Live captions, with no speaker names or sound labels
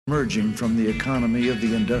emerging from the economy of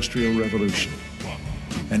the Industrial Revolution,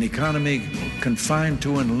 an economy confined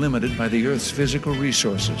to and limited by the Earth's physical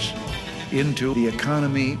resources, into the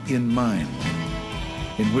economy in mind,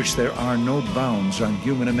 in which there are no bounds on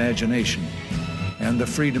human imagination, and the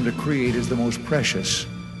freedom to create is the most precious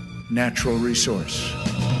natural resource.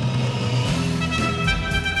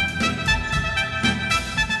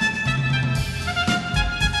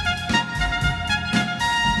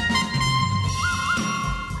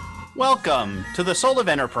 Welcome to the Soul of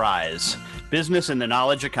Enterprise, Business in the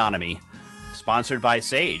Knowledge Economy, sponsored by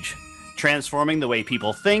Sage, transforming the way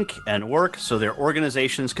people think and work so their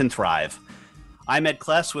organizations can thrive. I'm Ed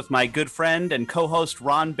Kless with my good friend and co-host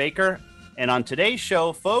Ron Baker, and on today's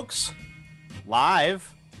show, folks,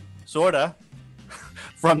 live, sorta,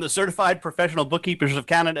 from the Certified Professional Bookkeepers of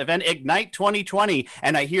Canada event, Ignite 2020,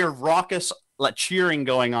 and I hear raucous cheering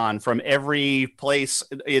going on from every place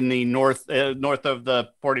in the north of the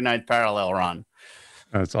 49th parallel, Ron.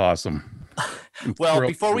 That's awesome. Well,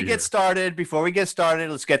 before we get started,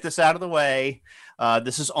 let's get this out of the way.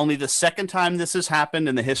 This is only the second time this has happened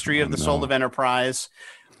in the history of the Soul of Enterprise.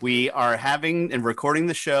 We are having and recording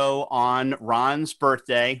the show on Ron's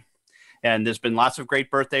birthday, and there's been lots of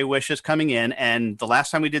great birthday wishes coming in. And the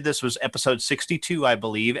last time we did this was episode 62, I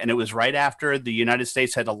believe, and it was right after the United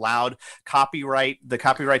States had allowed the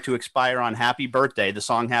copyright to expire on Happy Birthday, the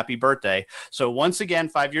song Happy Birthday. So once again,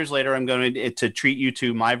 5 years later, I'm going to treat you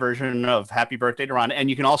to my version of Happy Birthday to Ron, and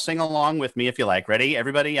you can all sing along with me if you like. Ready?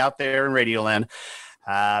 Everybody out there in Radioland.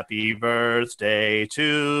 Happy birthday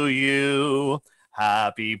to you.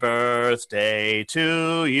 Happy birthday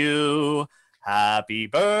to you. Happy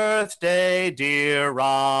birthday, dear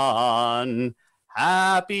Ron.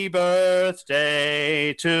 Happy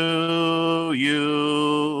birthday to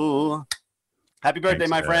you. Happy birthday,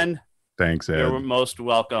 my friend. Thanks, Ed. You're most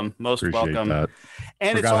welcome. Appreciate welcome. That.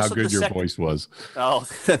 And Forgot it's also how good your voice was. Oh,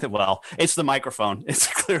 well, it's the microphone. It's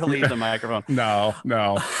clearly the microphone. No,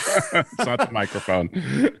 it's not the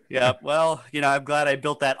microphone. Yeah, well, I'm glad I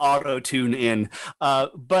built that auto-tune in.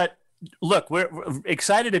 But look, we're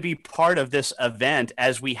excited to be part of this event,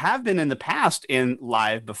 as we have been in the past in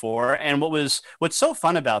live before. And what's so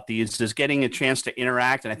fun about these is getting a chance to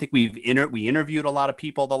interact. And I think we interviewed a lot of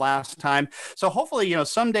people the last time. So hopefully,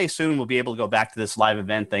 someday soon we'll be able to go back to this live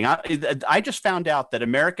event thing. I just found out that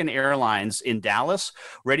American Airlines in Dallas,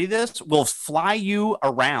 ready this, will fly you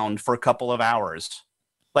around for a couple of hours.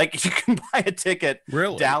 Like you can buy a ticket,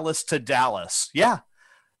 really? Dallas to Dallas. Yeah.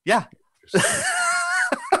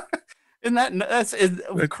 And that's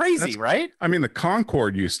crazy, right? I mean, the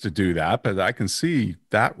Concorde used to do that, but I can see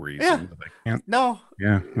that reason. Yeah. But I can't. No.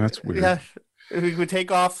 Yeah, that's weird. Yeah. We would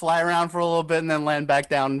take off, fly around for a little bit, and then land back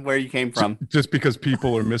down where you came from. Just because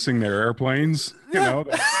people are missing their airplanes, they're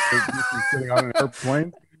sitting on an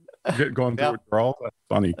airplane, going through withdrawal. That's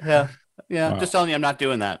funny. Yeah. Wow. Just telling you, I'm not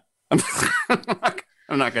doing that.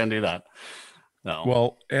 I'm not going to do that. No.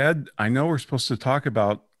 Well, Ed, I know we're supposed to talk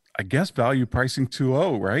about, I guess, value pricing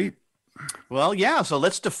 2.0, right? Well, yeah. So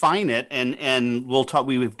let's define it, and we'll talk.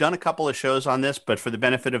 We've done a couple of shows on this, but for the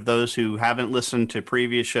benefit of those who haven't listened to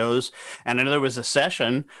previous shows, and I know there was a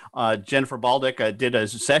session. Jennifer Baldick did a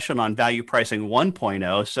session on value pricing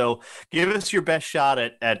 1.0. So give us your best shot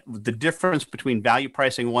at the difference between value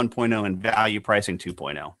pricing 1.0 and value pricing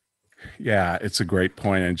 2.0. Yeah, it's a great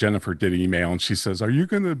point. And Jennifer did email, and she says, "Are you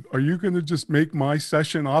gonna just make my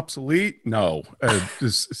session obsolete?" No,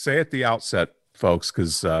 just say at the outset, folks,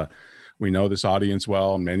 because we know this audience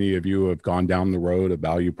well. Many of you have gone down the road of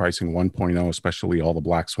value pricing 1.0, especially all the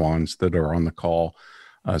black swans that are on the call.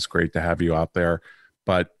 It's great to have you out there.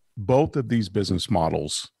 But both of these business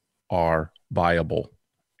models are viable,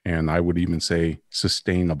 and I would even say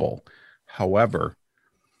sustainable. However,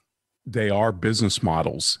 they are business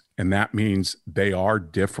models, and that means they are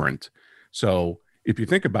different. So if you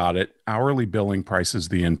think about it, hourly billing prices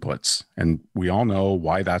the inputs, and we all know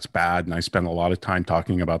why that's bad. And I spent a lot of time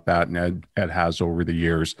talking about that, and Ed has over the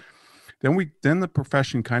years. Then the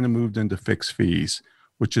profession kind of moved into fixed fees,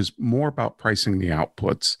 which is more about pricing the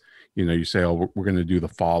outputs. You say, "Oh, we're going to do the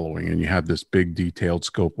following," and you have this big detailed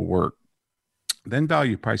scope of work. Then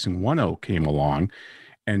value pricing 1.0 came along,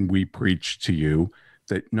 and we preached to you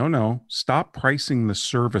that no, stop pricing the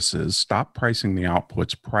services, stop pricing the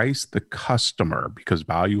outputs, price the customer, because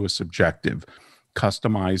value is subjective.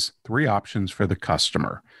 Customize 3 options for the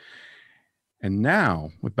customer. And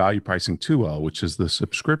now with value pricing 2.0, which is the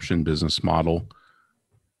subscription business model,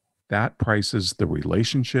 that prices the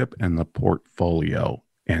relationship and the portfolio.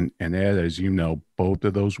 And Ed, as you know, both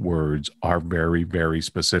of those words are very, very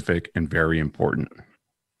specific and very important.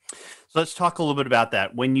 So let's talk a little bit about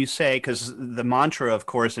that. When you say, because the mantra, of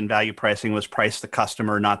course, in value pricing was price the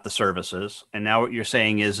customer, not the services. And now what you're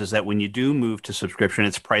saying is that when you do move to subscription,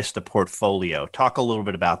 it's price the portfolio. Talk a little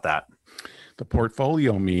bit about that. The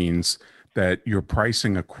portfolio means that you're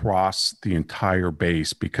pricing across the entire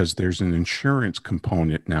base because there's an insurance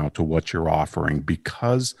component now to what you're offering,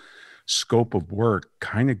 because scope of work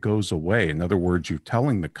kind of goes away. In other words, you're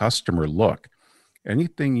telling the customer, look,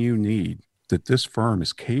 anything you need that this firm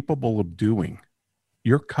is capable of doing,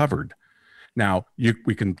 you're covered. Now,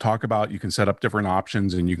 we can talk about, you can set up different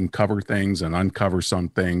options and you can cover things and uncover some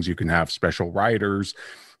things. You can have special riders,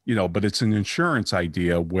 but it's an insurance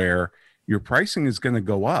idea where your pricing is going to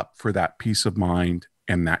go up for that peace of mind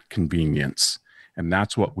and that convenience. And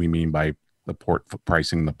that's what we mean by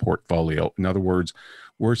pricing the portfolio. In other words,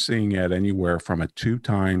 we're seeing it anywhere from a 2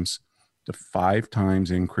 times to 5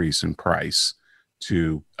 times increase in price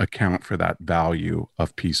to account for that value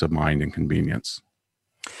of peace of mind and convenience.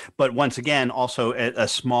 But once again, also a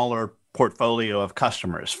smaller portfolio of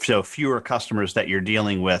customers. So fewer customers that you're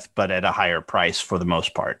dealing with, but at a higher price for the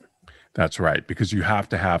most part. That's right, because you have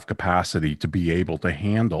to have capacity to be able to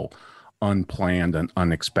handle unplanned and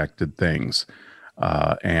unexpected things.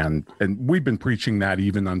 And we've been preaching that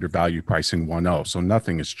even under Value Pricing 1.0. So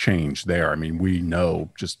nothing has changed there. I mean, we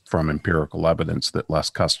know just from empirical evidence that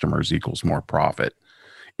less customers equals more profit.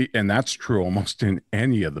 And that's true almost in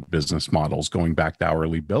any of the business models, going back to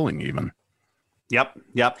hourly billing even.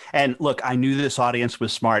 Yep. And look, I knew this audience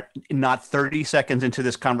was smart. Not 30 seconds into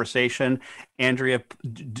this conversation, Andrea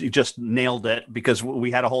just nailed it, because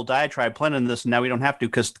we had a whole diatribe planning this, and now we don't have to,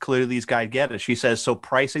 because clearly these guys get it. She says, so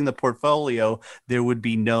pricing the portfolio, there would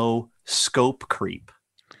be no scope creep.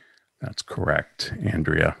 That's correct,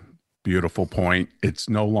 Andrea. Beautiful point. It's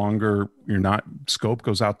no longer, scope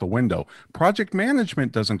goes out the window. Project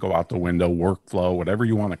management doesn't go out the window, workflow, whatever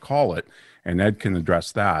you want to call it. And Ed can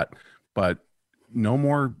address that. But no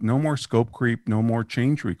more scope creep, no more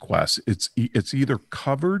change requests. It's either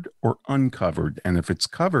covered or uncovered. And if it's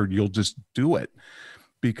covered, you'll just do it,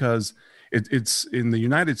 because it's in the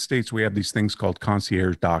United States, we have these things called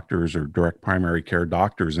concierge doctors or direct primary care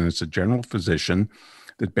doctors. And it's a general physician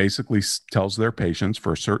that basically tells their patients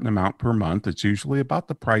for a certain amount per month, it's usually about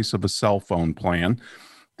the price of a cell phone plan,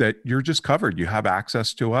 that you're just covered. You have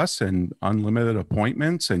access to us and unlimited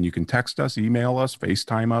appointments, and you can text us, email us,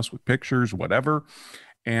 FaceTime us with pictures, whatever,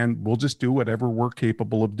 and we'll just do whatever we're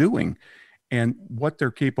capable of doing. And what they're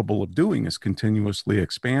capable of doing is continuously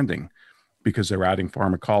expanding, because they're adding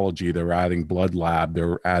pharmacology, they're adding blood lab,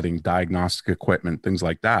 they're adding diagnostic equipment, things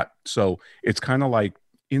like that. So it's kind of like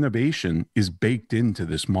innovation is baked into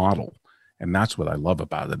this model. And that's what I love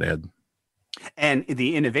about it, Ed. And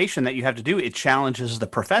the innovation that you have to do, it challenges the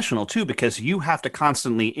professional too, because you have to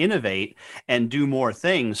constantly innovate and do more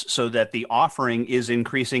things so that the offering is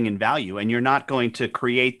increasing in value. And you're not going to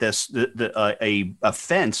create this a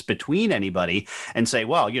fence between anybody and say,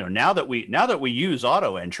 well, now that we use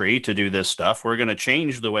auto entry to do this stuff, we're going to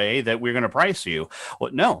change the way that we're going to price you.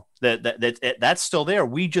 Well, no. That's still there.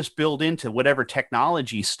 We just build into whatever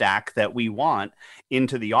technology stack that we want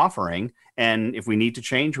into the offering. And if we need to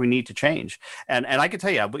change, we need to change. And I can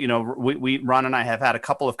tell you, we Ron and I have had a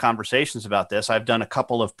couple of conversations about this. I've done a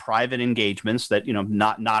couple of private engagements that,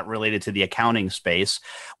 not related to the accounting space,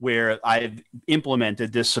 where I've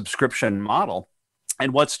implemented this subscription model.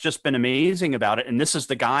 And what's just been amazing about it, and this is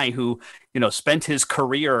the guy who, spent his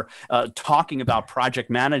career talking about project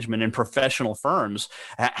management in professional firms,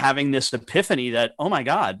 having this epiphany that, oh my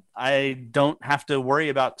God, I don't have to worry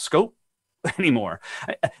about scope anymore.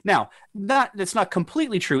 Now, that's not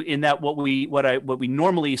completely true, in that what we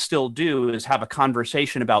normally still do is have a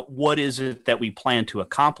conversation about what is it that we plan to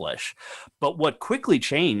accomplish. But what quickly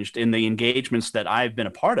changed in the engagements that I've been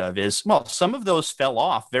a part of is, well, some of those fell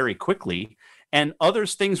off very quickly, and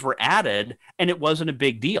things were added, and it wasn't a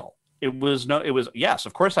big deal. It was yes,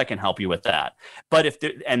 of course I can help you with that. But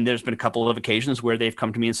there's been a couple of occasions where they've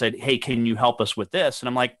come to me and said, hey, can you help us with this? And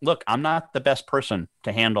I'm like, look, I'm not the best person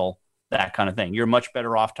to handle that kind of thing. You're much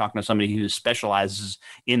better off talking to somebody who specializes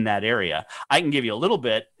in that area. I can give you a little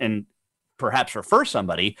bit and perhaps refer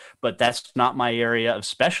somebody, but that's not my area of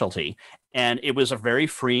specialty. And it was a very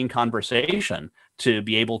freeing conversation to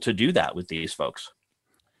be able to do that with these folks.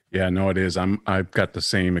 Yeah, no, it is. I've got the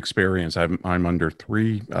same experience. I'm under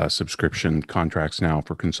 3 subscription contracts now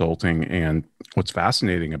for consulting, and what's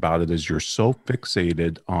fascinating about it is you're so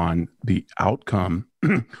fixated on the outcome,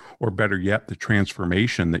 or better yet, the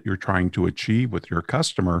transformation that you're trying to achieve with your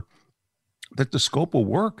customer, that the scope of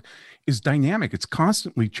work is dynamic. It's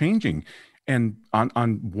constantly changing. And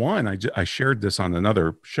on one, I shared this on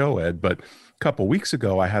another show, Ed, but couple weeks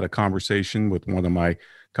ago, I had a conversation with one of my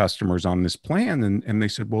customers on this plan, and they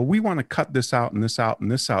said, well, we want to cut this out and this out and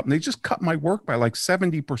this out. And they just cut my work by like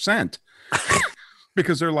 70%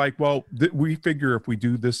 because they're like, well, we figure if we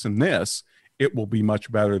do this and this, it will be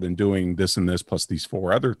much better than doing this and this plus these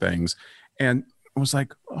 4 other things. And I was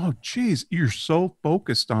like, oh, geez, you're so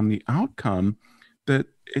focused on the outcome that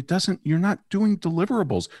you're not doing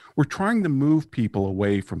deliverables. We're trying to move people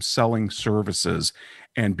away from selling services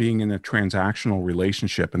and being in a transactional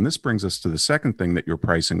relationship. And this brings us to the second thing that you're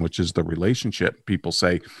pricing, which is the relationship. People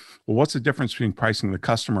say, well, what's the difference between pricing the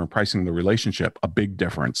customer and pricing the relationship? A big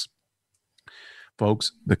difference.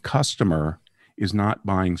 Folks, the customer is not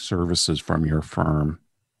buying services from your firm.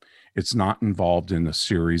 It's not involved in a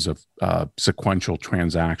series of sequential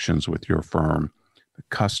transactions with your firm. The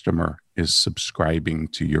customer is subscribing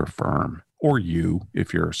to your firm, or you,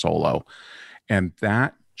 if you're a solo. And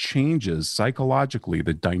that changes psychologically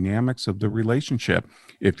the dynamics of the relationship.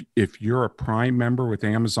 If you're a Prime member with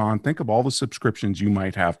Amazon, think of all the subscriptions you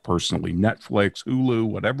might have personally, Netflix, Hulu,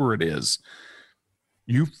 whatever it is.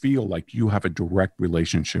 You feel like you have a direct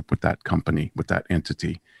relationship with that company, with that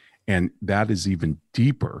entity. And that is even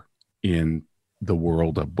deeper in the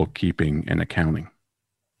world of bookkeeping and accounting.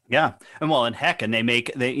 Yeah. And heck, and they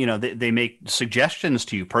make suggestions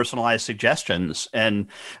to you, personalized suggestions, and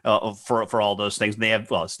for all those things. And they have,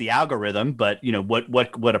 it's the algorithm, but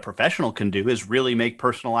what a professional can do is really make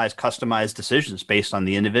personalized, customized decisions based on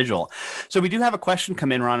the individual. So we do have a question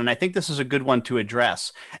come in, Ron, and I think this is a good one to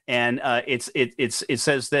address. And it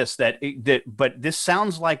says this, but this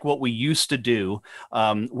sounds like what we used to do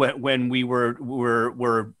when we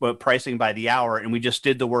were pricing by the hour, and we just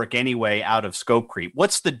did the work anyway out of scope creep.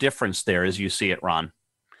 What's the difference there as you see it, Ron?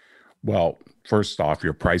 Well, first off,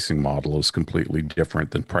 your pricing model is completely different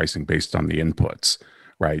than pricing based on the inputs,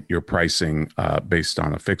 right? You're pricing based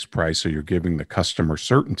on a fixed price, so you're giving the customer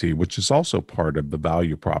certainty, which is also part of the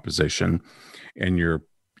value proposition, and you're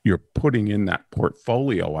putting in that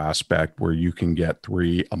portfolio aspect where you can get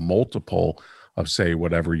a multiple of, say,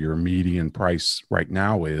 whatever your median price right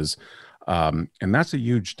now is. And that's a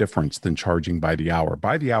huge difference than charging by the hour.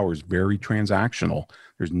 By the hour is very transactional.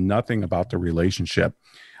 There's nothing about the relationship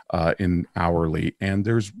in hourly, and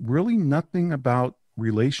there's really nothing about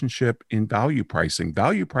relationship in value pricing.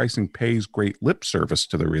 Value pricing pays great lip service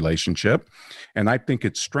to the relationship, and I think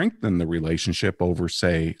it strengthened the relationship over,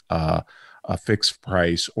 say, a fixed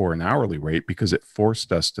price or an hourly rate, because it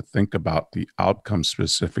forced us to think about the outcome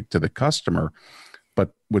specific to the customer.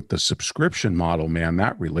 But with the subscription model, man,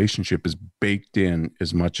 that relationship is baked in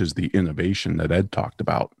as much as the innovation that Ed talked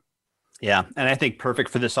about. Yeah, and I think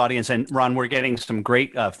perfect for this audience. And Ron, we're getting some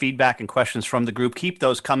great feedback and questions from the group. Keep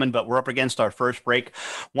those coming, but we're up against our first break.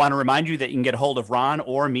 Want to remind you that you can get a hold of Ron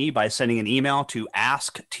or me by sending an email to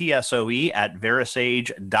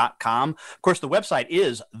asktsoe@verisage.com. Of course, the website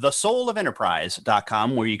is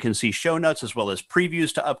thesoulofenterprise.com, where you can see show notes as well as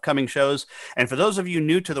previews to upcoming shows. And for those of you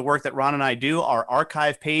new to the work that Ron and I do, our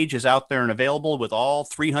archive page is out there and available with all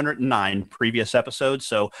 309 previous episodes.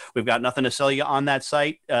 So we've got nothing to sell you on that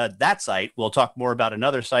site. We'll talk more about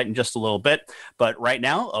another site in just a little bit. But right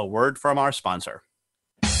now, a word from our sponsor.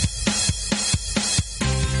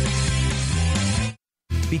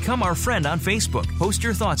 Become our friend on Facebook. Post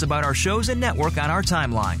your thoughts about our shows and network on our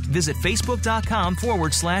timeline. Visit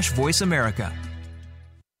facebook.com/Voice America.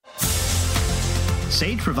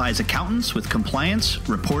 Sage provides accountants with compliance,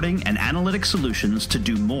 reporting, and analytic solutions to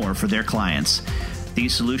do more for their clients.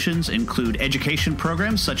 These solutions include education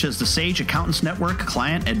programs such as the Sage Accountants Network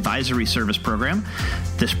Client Advisory Service Program.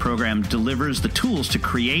 This program delivers the tools to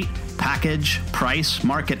create, package, price,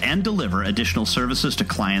 market, and deliver additional services to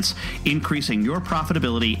clients, increasing your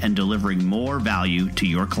profitability and delivering more value to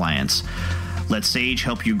your clients. Let Sage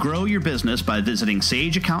help you grow your business by visiting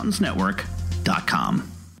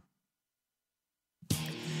sageaccountantsnetwork.com.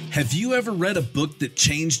 Have you ever read a book that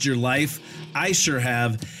changed your life? I sure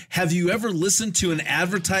have. Have you ever listened to an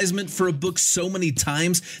advertisement for a book so many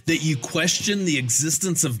times that you question the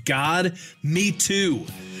existence of God? Me too.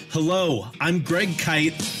 Hello, I'm Greg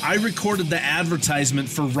Kite. I recorded the advertisement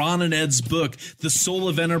for Ron and Ed's book, The Soul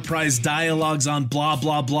of Enterprise Dialogues on blah,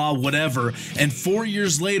 blah, blah, whatever. And 4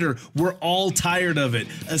 years later, we're all tired of it,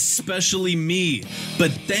 especially me.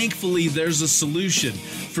 But thankfully, there's a solution.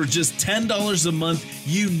 For just $10 a month,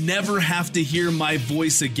 you never have to hear my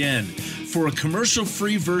voice again. For a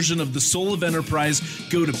commercial-free version of The Soul of Enterprise,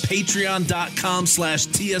 go to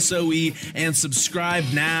patreon.com/TSOE and subscribe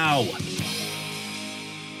now.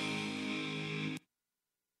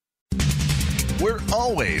 We're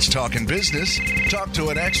always talking business. Talk to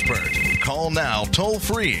an expert. Call now toll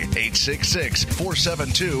free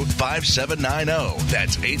 866-472-5790.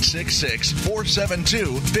 That's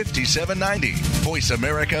 866-472-5790. Voice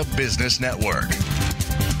America Business Network.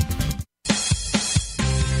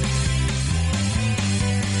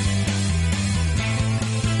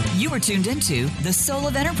 You are tuned into The Soul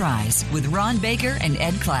of Enterprise with Ron Baker and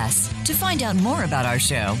Ed Kless. To find out more about our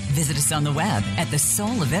show, visit us on the web at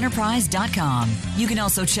thesoulofenterprise.com. You can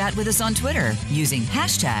also chat with us on Twitter using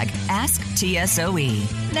hashtag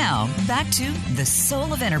AskTSOE. Now, back to The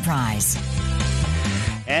Soul of Enterprise.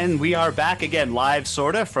 And we are back again, live,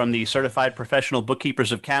 sorta, from the Certified Professional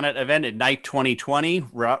Bookkeepers of Canada event at Night 2020.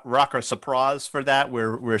 Rocker surprise for that.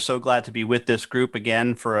 We're so glad to be with this group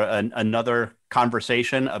again for another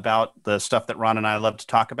conversation about the stuff that Ron and I love to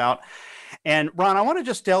talk about. And Ron, I want to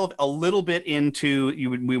just delve a little bit into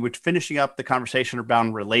we were finishing up the conversation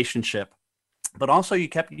around relationship, but also you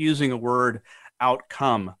kept using a word,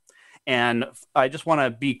 outcome. And I just want to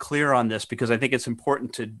be clear on this because I think it's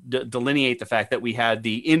important to delineate the fact that we had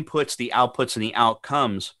the inputs, the outputs, and the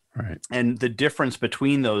outcomes. Right. And the difference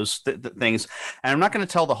between those things. And I'm not going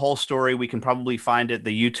to tell the whole story. We can probably find it,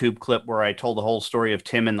 the YouTube clip where I told the whole story of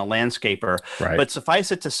Tim and the landscaper. Right. But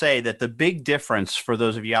suffice it to say that the big difference for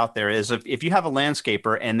those of you out there is if you have a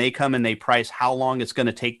landscaper and they come and they price how long it's going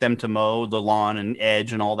to take them to mow the lawn and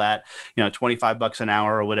edge and all that, $25 an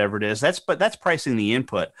hour or whatever it is, that's pricing the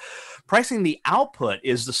input. Pricing the output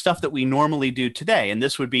is the stuff that we normally do today. And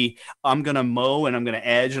this would be, I'm going to mow and I'm going to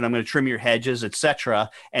edge and I'm going to trim your hedges, etc.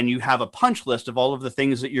 And you have a punch list of all of the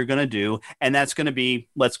things that you're going to do. And that's going to be,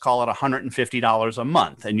 let's call it $150 a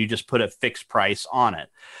month. And you just put a fixed price on it.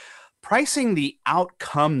 Pricing the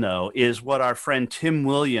outcome, though, is what our friend Tim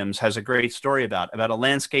Williams has a great story about a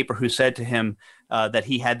landscaper who said to him that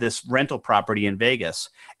he had this rental property in Vegas.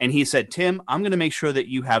 And he said, Tim, I'm going to make sure that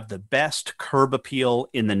you have the best curb appeal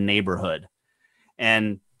in the neighborhood.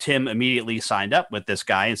 And Tim immediately signed up with this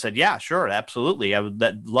guy and said, yeah, sure, absolutely. I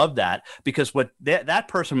would love that. Because what that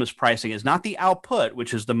person was pricing is not the output,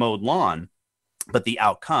 which is the mowed lawn, but the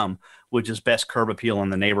outcome, which is best curb appeal in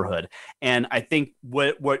the neighborhood. And I think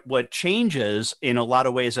what changes in a lot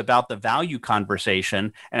of ways about the value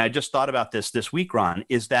conversation, and I just thought about this week, Ron,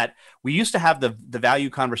 is that we used to have the value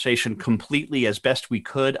conversation completely as best we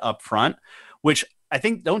could up front, which I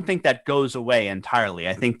don't think that goes away entirely.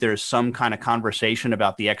 I think there's some kind of conversation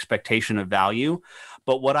about the expectation of value.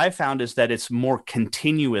 But what I found is that it's more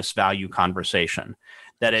continuous value conversation,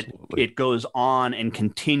 that it goes on and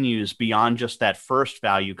continues beyond just that first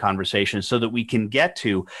value conversation so that we can get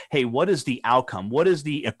to, hey, what is the outcome? What is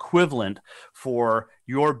the equivalent for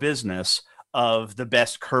your business of the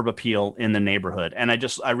best curb appeal in the neighborhood? And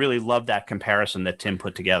I really love that comparison that Tim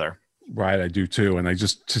put together. Right, I do too. And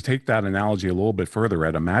to take that analogy a little bit further,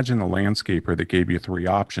 Ed, imagine a landscaper that gave you three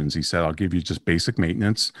options. He said, I'll give you just basic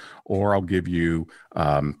maintenance, or I'll give you,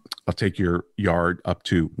 I'll take your yard up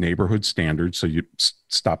to neighborhood standards so you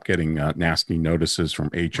stop getting nasty notices from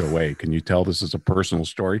HOA. Can you tell this is a personal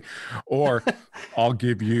story? Or I'll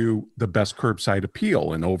give you the best curbside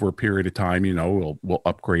appeal. And over a period of time, we'll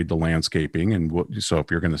upgrade the landscaping. And so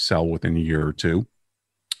if you're going to sell within a year or two,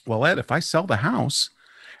 well, Ed, if I sell the house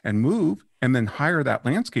and move and then hire that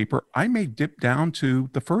landscaper, I may dip down to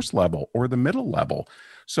the first level or the middle level.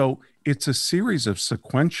 So it's a series of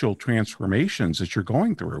sequential transformations that you're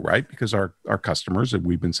going through, right? Because our customers, that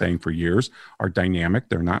we've been saying for years, are dynamic.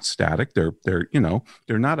 They're not static. They're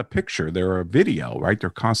not a picture. They're a video, right? They're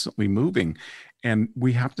constantly moving. And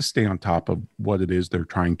we have to stay on top of what it is they're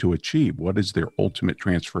trying to achieve. What is their ultimate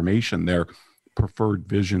transformation, their preferred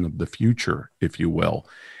vision of the future, if you will.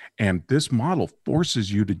 And this model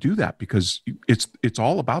forces you to do that because it's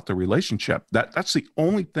all about the relationship. That's the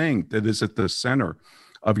only thing that is at the center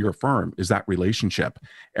of your firm, is that relationship.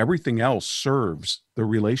 Everything else serves the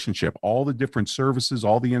relationship. All the different services,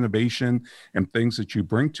 all the innovation and things that you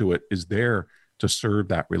bring to it is there to serve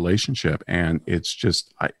that relationship. And it's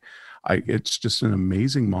just it's just an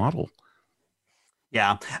amazing model.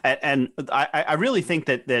 Yeah, and I really think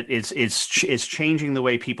that it's changing the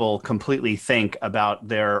way people completely think about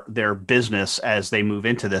their business as they move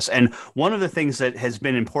into this. And one of the things that has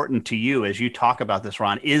been important to you as you talk about this,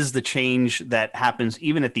 Ron, is the change that happens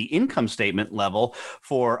even at the income statement level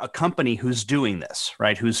for a company who's doing this,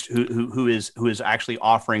 right? Who is actually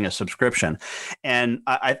offering a subscription. And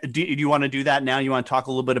do you want to do that now? You want to talk a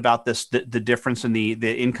little bit about this, the difference in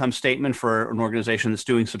the income statement for an organization that's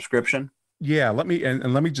doing subscription? Yeah, let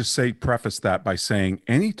me just preface that by saying,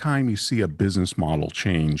 anytime you see a business model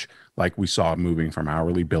change, like we saw moving from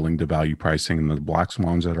hourly billing to value pricing, and the black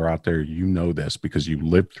swans that are out there, this because you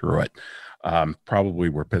lived through it. probably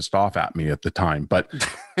were pissed off at me at the time. But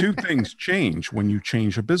two things change when you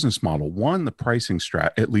change a business model. One, the pricing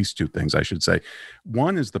at least two things, I should say.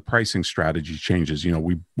 One is the pricing strategy changes. You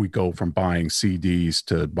know, we go from buying CDs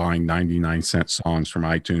to buying 99-cent songs from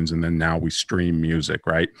iTunes, and then now we stream music,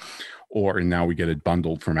 right? And now we get it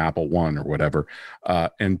bundled from Apple One or whatever.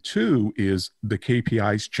 And two is the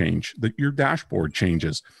KPIs change, that your dashboard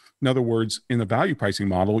changes. In other words, in the value pricing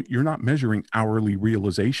model, you're not measuring hourly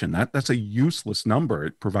realization. That's a useless number.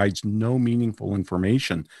 It provides no meaningful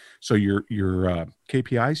information. So your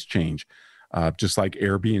KPIs change, just like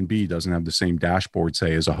Airbnb doesn't have the same dashboard,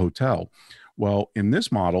 say, as a hotel. Well, in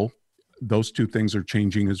this model, those two things are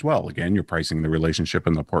changing as well. Again, you're pricing the relationship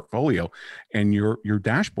in the portfolio, and your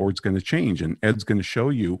dashboard's going to change, and Ed's going to show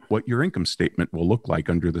you what your income statement will look like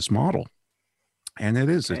under this model. And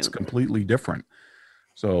it's completely different.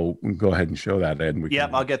 So we can go ahead and show that, Ed.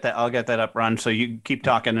 I'll get that up, Ron. So you keep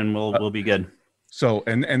talking and we'll be good. So,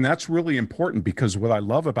 and that's really important, because what I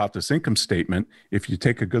love about this income statement, if you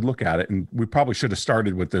take a good look at it, and we probably should have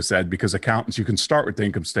started with this, Ed, because accountants, you can start with the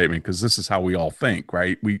income statement because this is how we all think,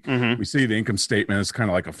 right? We see the income statement as kind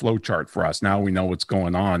of like a flow chart for us. Now we know what's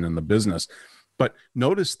going on in the business. But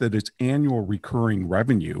notice that it's annual recurring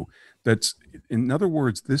revenue. That's, in other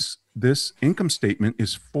words, this income statement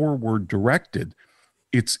is forward directed.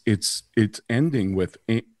 It's ending with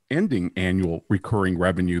ending annual recurring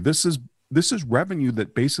revenue. This is revenue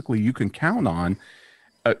that basically you can count on,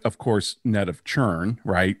 of course, net of churn,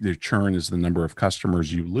 right? The churn is the number of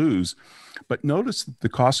customers you lose. But notice that the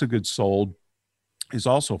cost of goods sold is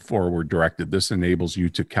also forward directed. This enables you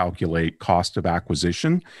to calculate cost of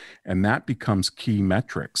acquisition, and that becomes key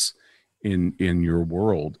metrics in your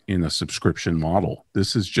world in a subscription model.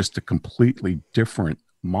 This is just a completely different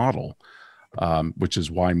model. Which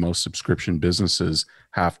is why most subscription businesses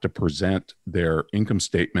have to present their income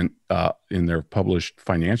statement in their published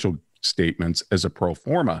financial statements as a pro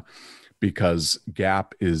forma, because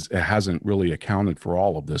GAAP hasn't really accounted for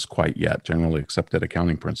all of this quite yet, generally accepted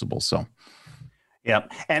accounting principles. So. Yeah.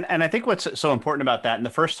 And I think what's so important about that, and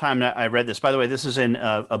the first time that I read this, by the way, this is in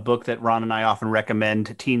a book that Ron and I often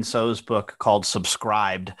recommend, Teen So's book called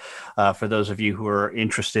Subscribed, for those of you who are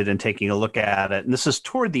interested in taking a look at it. And this is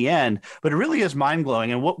toward the end, but it really is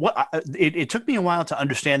mind-blowing. And it took me a while to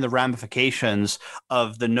understand the ramifications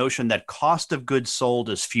of the notion that cost of goods sold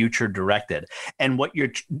is future directed. And what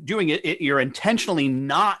you're doing, you're intentionally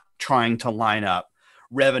not trying to line up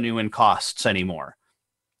revenue and costs anymore.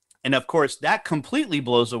 And of course, that completely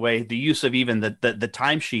blows away the use of even the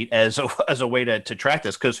timesheet as a way to track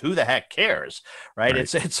this, because who the heck cares, right?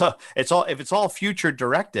 It's all if it's all future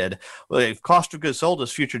directed. Well, if cost of goods sold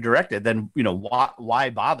is future directed, then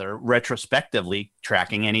why bother retrospectively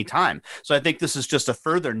tracking any time? So I think this is just a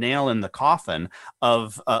further nail in the coffin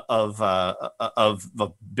of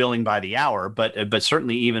billing by the hour, but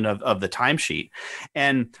certainly even of the timesheet.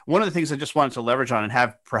 And one of the things I just wanted to leverage on and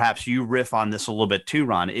have perhaps you riff on this a little bit too,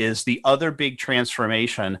 Ron, is the other big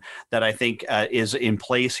transformation that I think is in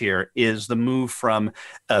place here is the move from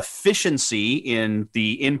efficiency in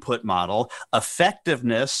the input model,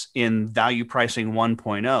 effectiveness in value pricing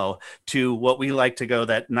 1.0, to what we like to go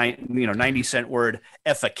that 90-cent word,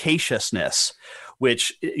 efficaciousness,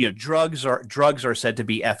 which drugs are said to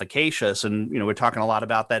be efficacious, and we're talking a lot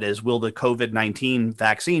about that is, will the COVID-19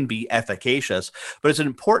 vaccine be efficacious? But it's an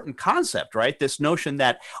important concept, right? This notion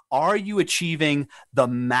that, are you achieving the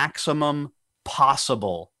maximum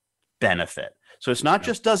possible benefit? So it's not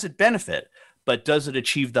just does it benefit, but does it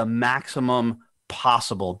achieve the maximum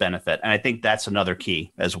possible benefit? And I think that's another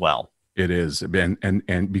key as well. It is,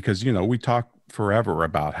 and because we talk forever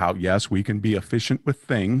about how, yes, we can be efficient with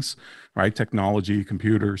things, right? Technology,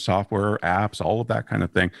 computer, software, apps, all of that kind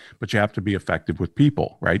of thing. But you have to be effective with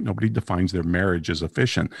people, right? Nobody defines their marriage as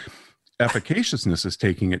efficient. Efficaciousness is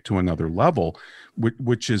taking it to another level,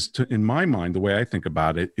 which is, in my mind, the way I think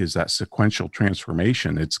about it, is that sequential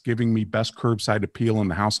transformation. It's giving me best curbside appeal in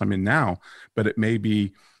the house I'm in now, but it may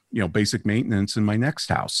be, basic maintenance in my next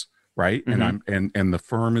house. Right. Mm-hmm. And the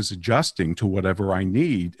firm is adjusting to whatever I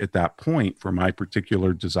need at that point for my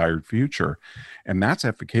particular desired future. And that's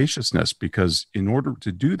efficaciousness, because in order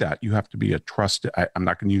to do that, you have to be a trusted, I'm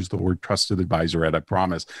not going to use the word trusted advisor, Ed, I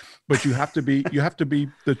promise, but you have to be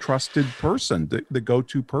the trusted person, the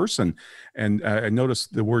go-to person. And I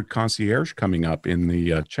noticed the word concierge coming up in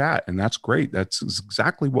the chat, and that's great. That's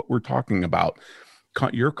exactly what we're talking about.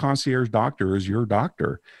 Your concierge doctor is your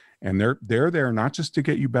doctor. And they're there not just to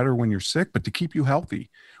get you better when you're sick, but to keep you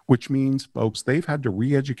healthy, which means, folks, they've had to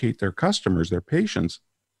re-educate their customers, their patients,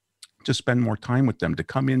 to spend more time with them, to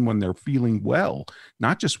come in when they're feeling well,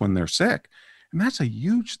 not just when they're sick. And that's a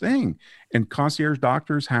huge thing. And concierge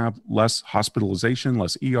doctors have less hospitalization,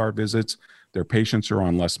 less ER visits. Their patients are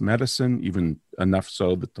on less medicine, even enough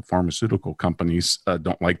so that the pharmaceutical companies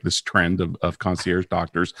don't like this trend of concierge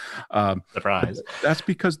doctors. Surprise. That's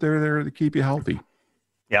because they're there to keep you healthy.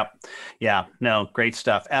 Yep. Yeah. No, great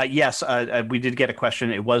stuff. Yes, we did get a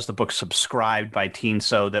question. It was the book Subscribed by Teen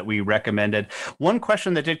So that we recommended. One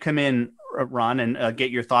question that did come in, Ron, and get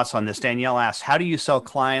your thoughts on this. Danielle asked, how do you sell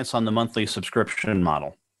clients on the monthly subscription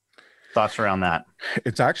model? Thoughts around that?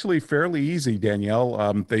 It's actually fairly easy,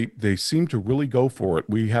 Danielle. They seem to really go for it.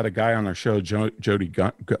 We had a guy on our show, Jody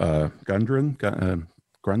Grundon,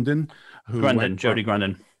 who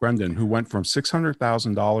went from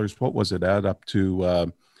 $600,000. What was it at up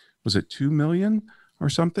to? Was it 2 million or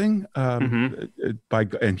something?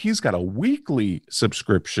 And he's got a weekly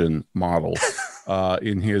subscription model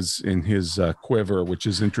in his quiver, which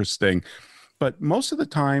is interesting. But most of the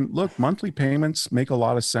time, look, monthly payments make a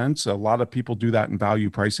lot of sense. A lot of people do that in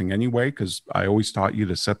value pricing anyway, because I always taught you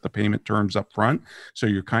to set the payment terms up front. So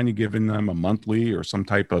you're kind of giving them a monthly or some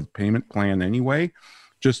type of payment plan anyway.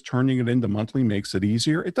 Just turning it into monthly makes it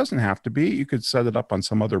easier. It doesn't have to be. You could set it up on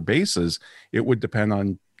some other basis. It would depend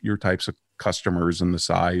on your types of customers and the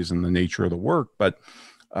size and the nature of the work. But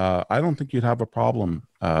I don't think you'd have a problem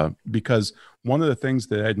because one of the things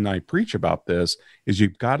that Ed and I preach about this is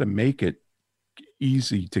you've got to make it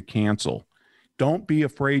easy to cancel. Don't be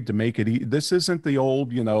afraid to make it. This isn't the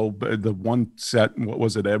old, the one set. What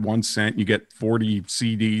was it, Ed? 1 cent. You get 40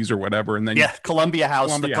 CDs or whatever, and then Columbia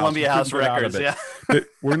House records. Yeah,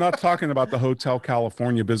 we're not talking about the Hotel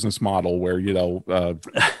California business model where it's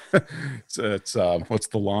what's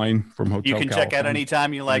the line from Hotel? You can California? Check out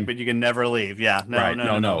anytime you like, but you can never leave. Yeah,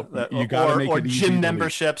 no. You got to make it easy. Or gym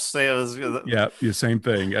memberships. Same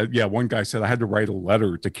thing. One guy said I had to write a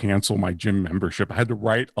letter to cancel my gym membership. I had to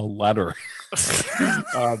write a letter.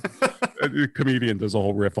 The comedian does a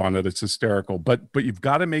whole riff on it. It's hysterical, but you've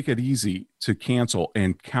got to make it easy to cancel.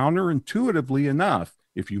 And counterintuitively enough,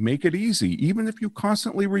 if you make it easy, even if you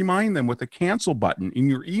constantly remind them with a cancel button in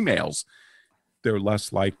your emails, they're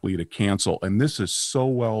less likely to cancel. And this is so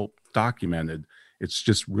well documented. It's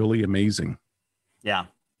just really amazing. Yeah,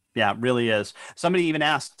 it really is. Somebody even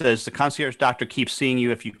asked, does the concierge doctor keep seeing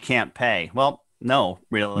you if you can't pay? Well, no,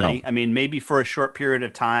 really. No. I mean, maybe for a short period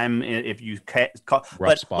of time, if you call.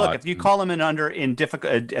 But look, if you call them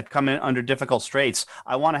come in under difficult straits,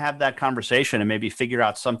 I want to have that conversation and maybe figure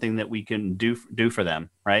out something that we can do for them,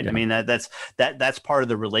 right? Yeah. I mean, that's part of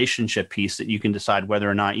the relationship piece that you can decide whether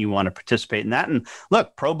or not you want to participate in that. And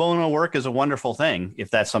look, pro bono work is a wonderful thing if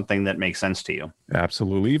that's something that makes sense to you.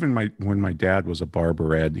 Absolutely. Even when my dad was a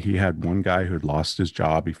barber, Ed, he had one guy who had lost his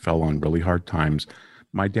job. He fell on really hard times.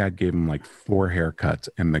 My dad gave him like 4 haircuts,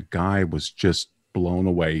 and the guy was just blown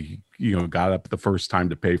away. He, got up the first time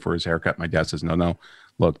to pay for his haircut. My dad says, no,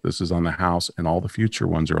 look, this is on the house, and all the future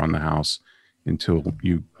ones are on the house until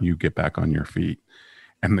you get back on your feet.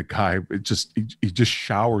 And the guy he just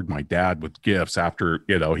showered my dad with gifts after,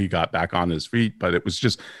 he got back on his feet. But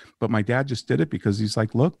my dad just did it because he's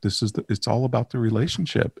like, look, it's all about the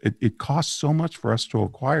relationship. It costs so much for us to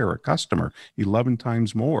acquire a customer, 11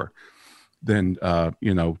 times more than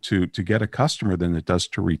to get a customer than it does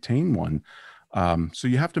to retain one. So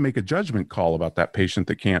you have to make a judgment call about that patient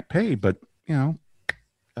that can't pay, but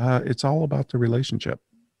it's all about the relationship.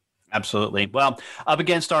 Absolutely. Well, up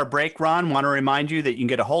against our break, Ron, want to remind you that you can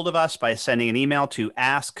get a hold of us by sending an email to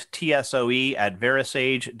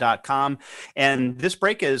asktsoe@verisage.com. And this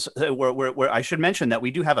break is where I should mention that we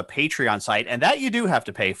do have a Patreon site, and that you do have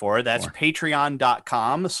to pay for. That's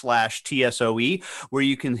patreon.com/TSOE, where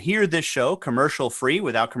you can hear this show commercial free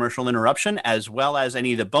without commercial interruption, as well as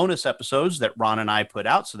any of the bonus episodes that Ron and I put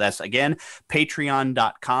out. So that's, again,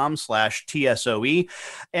 patreon.com/TSOE.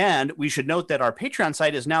 And we should note that our Patreon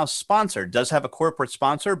site is now sponsored, does have a corporate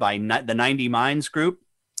sponsor by the 90 Minds Group.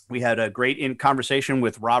 We had a great conversation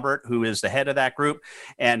with Robert, who is the head of that group.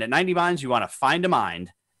 And at 90 Minds, you want to find a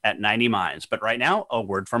mind at 90 Minds. But right now, a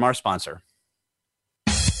word from our sponsor.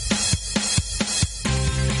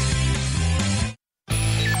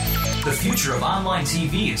 The future of online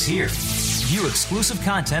TV is here. View exclusive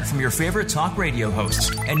content from your favorite talk radio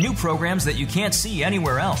hosts and new programs that you can't see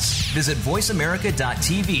anywhere else. Visit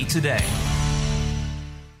voiceamerica.tv today.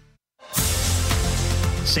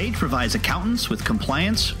 Sage provides accountants with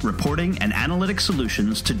compliance, reporting, and analytic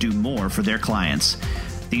solutions to do more for their clients.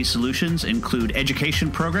 These solutions include education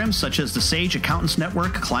programs such as the Sage Accountants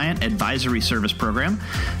Network Client Advisory Service Program.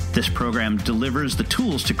 This program delivers the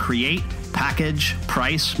tools to create, package,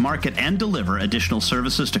 price, market, and deliver additional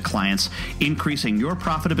services to clients, increasing your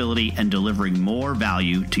profitability and delivering more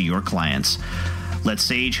value to your clients. Let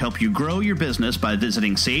Sage help you grow your business by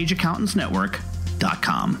visiting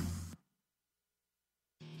sageaccountantsnetwork.com.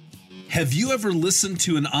 Have you ever listened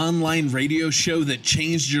to an online radio show that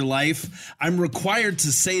changed your life? I'm required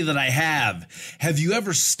to say that I have. Have you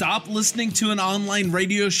ever stopped listening to an online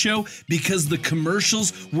radio show because the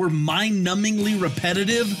commercials were mind-numbingly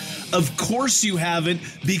repetitive? Of course you haven't,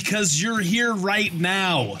 because you're here right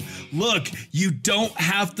now. Look, you don't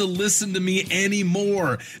have to listen to me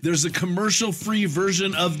anymore. There's a commercial-free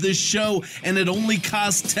version of this show, and it only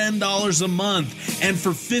costs $10 a month. And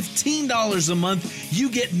for $15 a month, you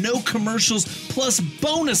get no commercials plus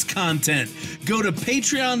bonus content. Go to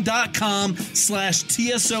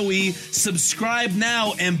patreon.com/TSOE, subscribe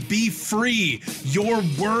now, and be free. You're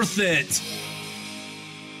worth it.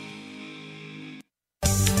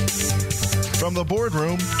 From the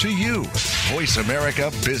boardroom to you, Voice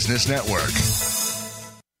America Business Network.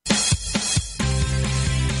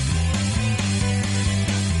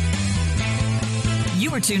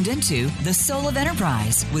 You are tuned into The Soul of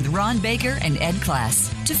Enterprise with Ron Baker and Ed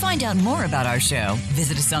Class. To find out more about our show,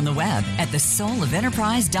 visit us on the web at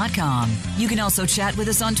thesoulofenterprise.com. You can also chat with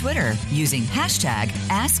us on Twitter using hashtag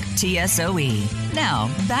AskTSOE. Now,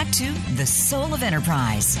 back to The Soul of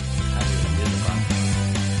Enterprise.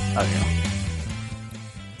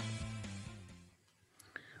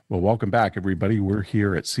 Well, welcome back, everybody. We're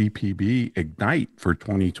here at CPB Ignite for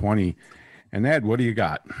 2020. And Ed, what do you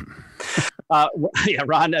got? Yeah,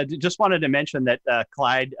 Ron, just wanted to mention that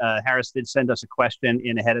Clyde Harris did send us a question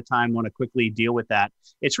in ahead of time. Want to quickly deal with that.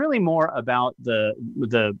 It's really more about the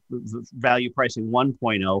value pricing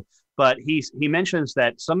 1.0, but he mentions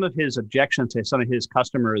that some of his objections to some of his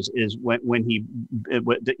customers is when he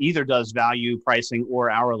either does value pricing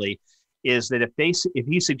or hourly, is that if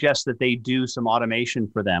he suggests that they do some automation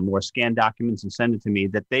for them or scan documents and send it to me,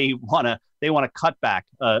 that they want to cut back.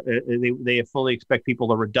 They fully expect people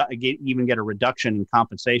to even get a reduction in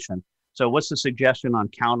compensation. So what's the suggestion on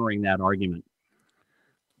countering that argument?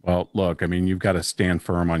 Well, look, I mean, you've got to stand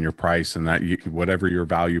firm on your price, and that whatever your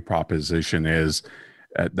value proposition is,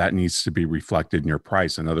 that needs to be reflected in your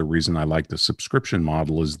price. Another reason I like the subscription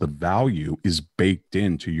model is the value is baked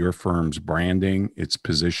into your firm's branding, its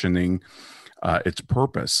positioning, its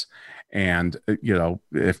purpose. And,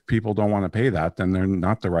 if people don't want to pay that, then they're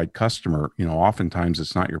not the right customer. Oftentimes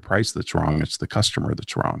it's not your price that's wrong. It's the customer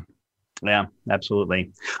that's wrong. Yeah,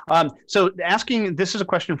 absolutely. So this is a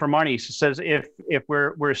question from Marnie. She says, if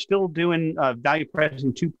we're still doing value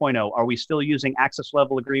pricing 2.0, are we still using access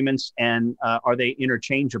level agreements, and are they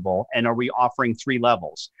interchangeable, and are we offering 3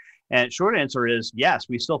 levels? And short answer is yes,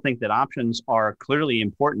 we still think that options are clearly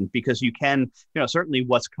important, because you can, certainly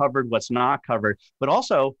what's covered, what's not covered, but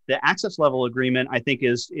also the access level agreement, I think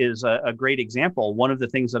is a great example. One of the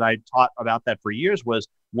things that I taught about that for years was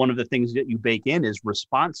one of the things that you bake in is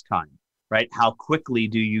response time. Right? How quickly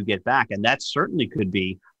do you get back? And that certainly could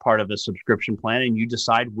be part of a subscription plan, and you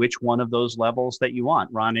decide which one of those levels that you want.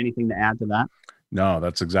 Ron, anything to add to that? No,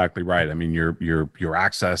 that's exactly right. I mean, your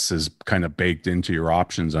access is kind of baked into your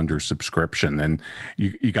options under subscription, and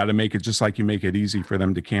you got to make it just like you make it easy for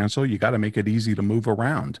them to cancel. You got to make it easy to move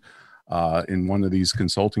around. In one of these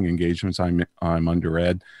consulting engagements I'm under,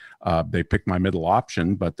 Ed, they pick my middle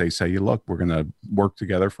option, but they say, look, we're going to work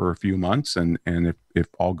together for a few months, and if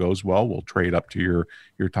all goes well, we'll trade up to your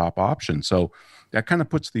top option. So that kind of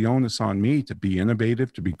puts the onus on me to be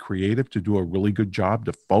innovative, to be creative, to do a really good job,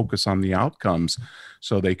 to focus on the outcomes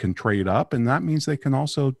so they can trade up. And that means they can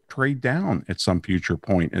also trade down at some future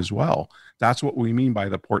point as well. That's what we mean by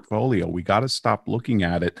the portfolio. We got to stop looking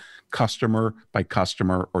at it customer by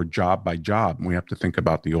customer or job by job. And we have to think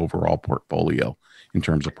about the overall portfolio in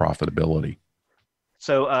terms of profitability.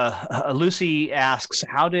 So Lucy asks,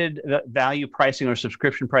 how did value pricing or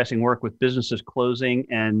subscription pricing work with businesses closing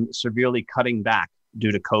and severely cutting back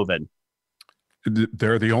due to COVID?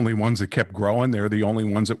 They're the only ones that kept growing. They're the only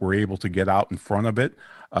ones that were able to get out in front of it.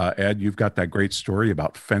 Ed, you've got that great story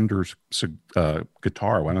about Fender's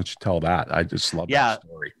guitar. Why don't you tell that? I just love that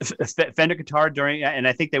story. Fender guitar and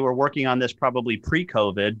I think they were working on this probably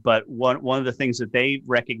pre-COVID, but one of the things that they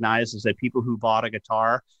recognized is that people who bought a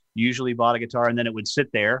guitar usually bought a guitar and then it would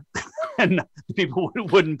sit there and people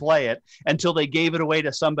wouldn't play it until they gave it away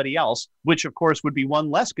to somebody else, which of course would be one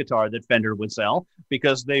less guitar that Fender would sell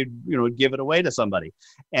because they give it away to somebody.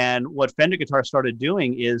 And what Fender Guitar started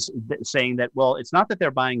doing is saying that, well, it's not that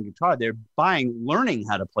they're buying a guitar, they're learning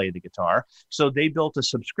how to play the guitar. So they built a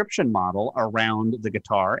subscription model around the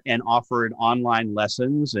guitar and offered online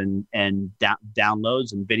lessons and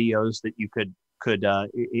downloads and videos that you could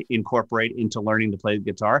incorporate into learning to play the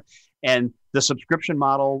guitar. And the subscription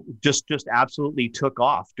model just absolutely took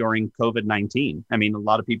off during COVID-19. I mean, a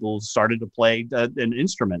lot of people started to play an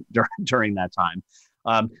instrument during that time.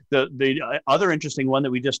 The other interesting one that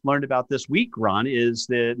we just learned about this week, Ron, is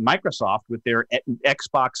the Microsoft with their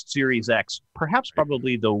Xbox Series X,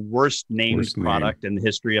 probably the worst named product in the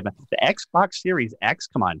history of the Xbox Series X.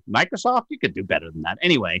 Come on, Microsoft, you could do better than that.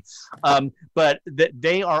 Anyway, but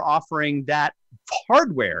they are offering that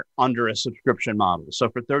hardware under a subscription model. So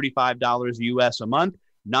for $35 US a month,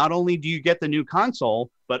 not only do you get the new console,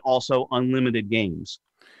 but also unlimited games.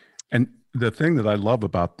 And the thing that I love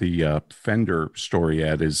about the Fender story,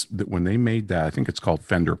 Ed, is that when they made that, I think it's called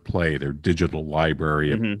Fender Play, their digital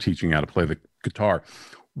library of teaching how to play the guitar,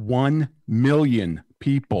 1 million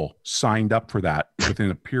people signed up for that within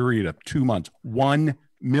a period of 2 months. 1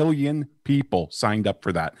 million people signed up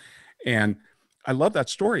for that. And I love that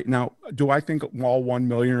story. Now, do I think all 1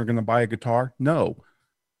 million are going to buy a guitar? No.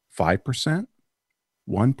 5%?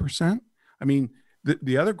 1%? I mean,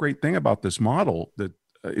 the other great thing about this model that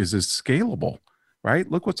is scalable, right?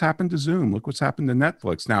 Look what's happened to Zoom. Look what's happened to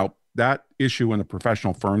Netflix. Now, that issue in a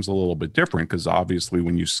professional firm is a little bit different because obviously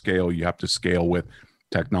when you scale, you have to scale with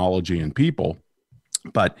technology and people,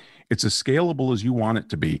 but it's as scalable as you want it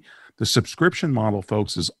to be. The subscription model,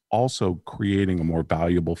 folks, is also creating a more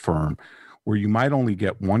valuable firm where you might only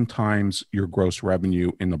get 1 times your gross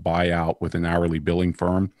revenue in the buyout with an hourly billing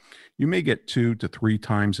firm. You may get 2 to 3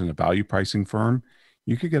 times in a value pricing firm.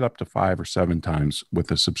 You could get up to 5 or 7 times with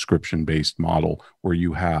a subscription-based model where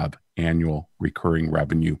you have annual recurring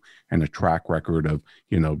revenue and a track record of,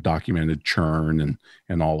 documented churn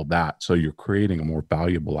and all of that. So you're creating a more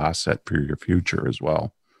valuable asset for your future as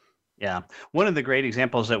well. Yeah. One of the great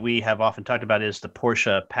examples that we have often talked about is the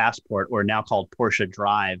Porsche Passport, or now called Porsche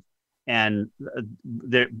Drive. And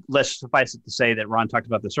let's suffice it to say that Ron talked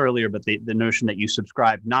about this earlier, but the notion that you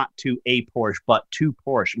subscribe not to a Porsche, but to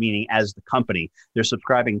Porsche, meaning as the company, they're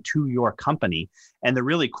subscribing to your company. And the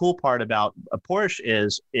really cool part about a Porsche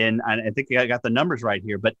is, and I think I got the numbers right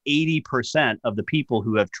here, but 80% of the people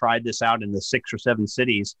who have tried this out in the 6 or 7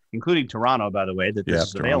 cities, including Toronto, by the that this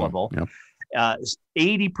is available,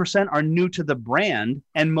 80% are new to the brand,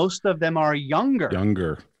 and most of them are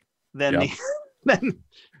younger than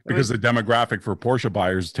because the demographic for Porsche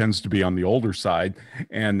buyers tends to be on the older side,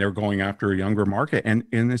 and they're going after a younger market, and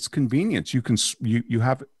it's convenience. You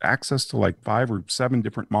have access to like 5 or 7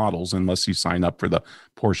 different models unless you sign up for the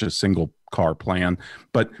Porsche single car plan.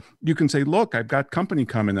 But you can say, look, I've got company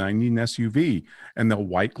coming and I need an SUV, and they'll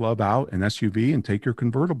white glove out an SUV and take your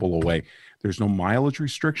convertible away. There's no mileage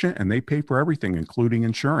restriction, and they pay for everything, including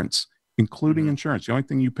insurance. The only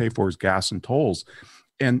thing you pay for is gas and tolls.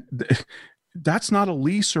 And that's not a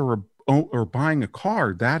lease or buying a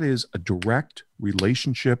car. That is a direct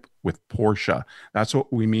relationship with Porsche. That's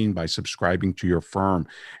what we mean by subscribing to your firm.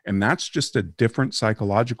 And that's just a different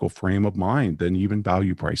psychological frame of mind than even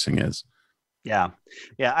value pricing is. Yeah.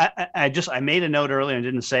 I made a note earlier and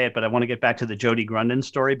didn't say it, but I want to get back to the Jody Grundon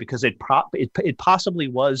story because it possibly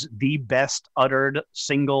was the best uttered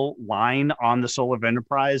single line on the Soul of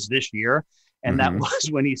Enterprise this year. And that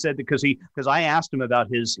was when he said, because I asked him about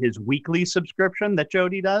his weekly subscription that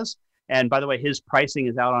Jody does. And by the way, his pricing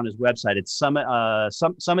is out on his website. It's Summit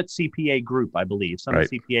CPA Group, I believe,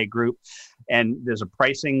 CPA Group. And there's a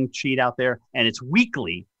pricing sheet out there, and it's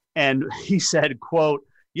weekly. And he said, quote,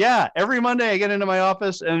 "Yeah, every Monday I get into my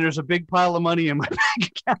office and there's a big pile of money in my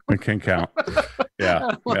bank account." I can count.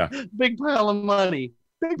 Yeah. Big pile of money.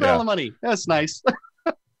 Of money. That's nice.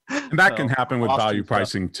 And that can happen with value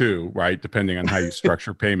pricing too, right? Depending on how you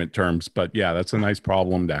structure payment terms. But yeah, that's a nice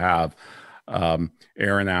problem to have.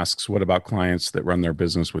 Aaron asks, what about clients that run their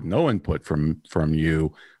business with no input from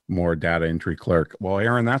you, more data entry clerk? Well,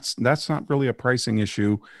 Aaron, that's not really a pricing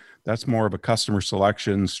issue. That's more of a customer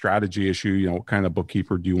selection strategy issue. What kind of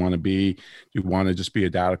bookkeeper do you want to be? Do you want to just be a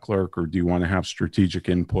data clerk, or do you want to have strategic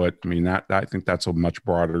input? I mean, I think that's a much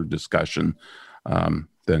broader discussion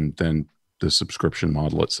than the subscription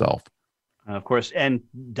model itself. Of course. And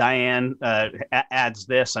Diane adds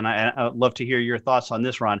this, and I'd love to hear your thoughts on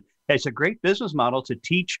this, Ron. It's a great business model to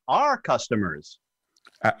teach our customers.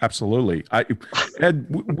 Absolutely. Ed,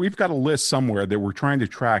 we've got a list somewhere that we're trying to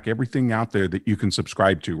track everything out there that you can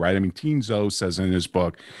subscribe to, right? I mean, Teen Zoe says in his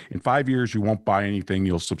book, in 5 years, you won't buy anything.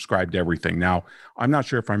 You'll subscribe to everything. Now, I'm not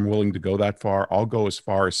sure if I'm willing to go that far. I'll go as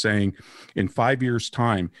far as saying in 5 years'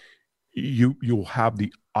 time, you'll have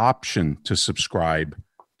the option to subscribe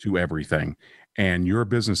to everything. And your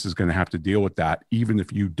business is going to have to deal with that, even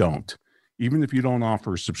if you don't. Even if you don't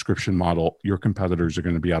offer a subscription model, your competitors are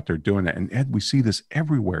going to be out there doing it. And Ed, we see this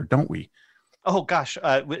everywhere, don't we? Oh gosh,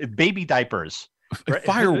 baby diapers,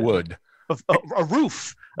 firewood, a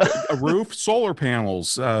roof, solar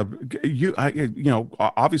panels. Obviously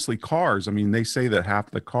cars. I mean, they say that half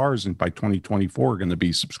the cars by 2024 are going to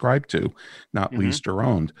be subscribed to, not leased or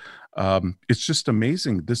owned. It's just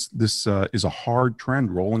amazing. This is a hard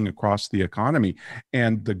trend rolling across the economy,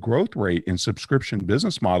 and the growth rate in subscription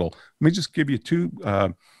business model. Let me just give you two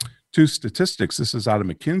statistics. This is out of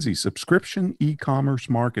McKinsey. Subscription e-commerce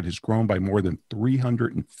market has grown by more than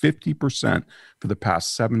 350% for the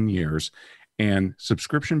past 7 years, and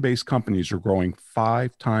subscription-based companies are growing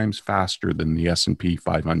 5 times faster than the S&P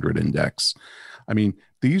 500 index. I mean,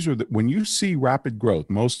 these are when you see rapid growth.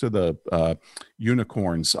 Most of the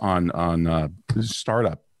unicorns on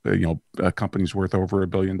startup, companies worth over $1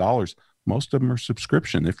 billion. Most of them are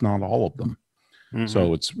subscription, if not all of them. Mm-hmm.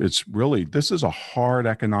 So it's really, this is a hard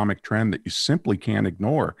economic trend that you simply can't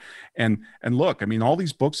ignore. And look, I mean, all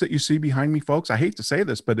these books that you see behind me, folks, I hate to say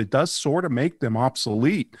this, but it does sort of make them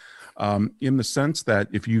obsolete in the sense that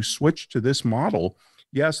if you switch to this model,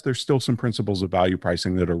 yes, there's still some principles of value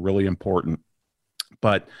pricing that are really important.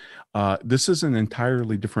 But this is an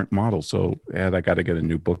entirely different model. So, Ed, I got to get a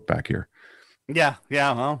new book back here. Yeah.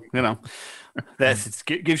 Well, that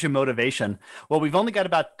gives you motivation. Well, we've only got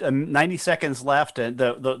about 90 seconds left.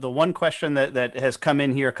 The one question that has come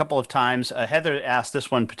in here a couple of times, Heather asked this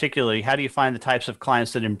one particularly: how do you find the types of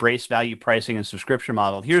clients that embrace value pricing and subscription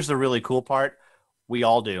model? Here's the really cool part: we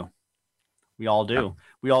all do. We all do.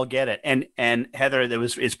 We all get it. And Heather,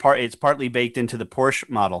 it's partly baked into the Porsche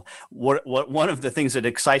model. What one of the things that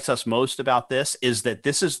excites us most about this is that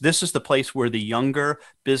this is the place where the younger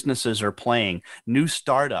businesses are playing. New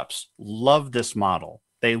startups love this model.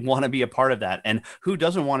 They want to be a part of that. And who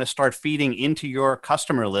doesn't want to start feeding into your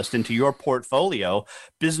customer list, into your portfolio,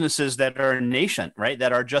 businesses that are nascent, right?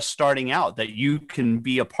 That are just starting out, that you can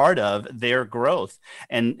be a part of their growth.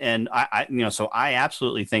 And so I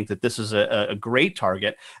absolutely think that this is a great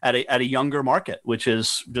target at a younger market, which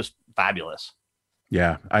is just fabulous.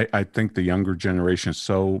 Yeah, I think the younger generation is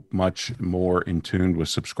so much more in tune with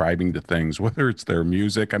subscribing to things, whether it's their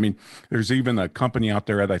music. I mean, there's even a company out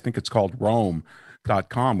there, I think it's called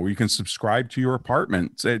Rome.com, where you can subscribe to your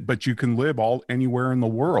apartment, but you can live anywhere in the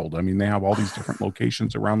world. I mean, they have all these different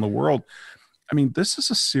locations around the world. I mean, this is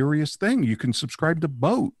a serious thing. You can subscribe to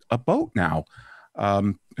a boat now.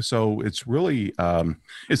 So it's really,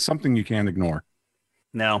 it's something you can't ignore.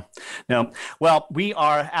 No. Well, we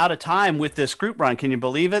are out of time with this group run. Can you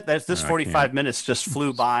believe it? This 45 minutes just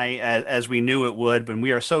flew by as we knew it would. But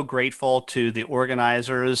we are so grateful to the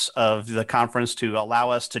organizers of the conference to allow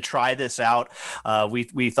us to try this out.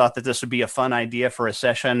 We thought that this would be a fun idea for a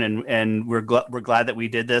session, and we're glad that we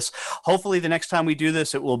did this. Hopefully, the next time we do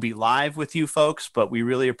this, it will be live with you folks. But we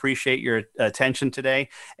really appreciate your attention today.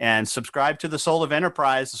 And subscribe to the Soul of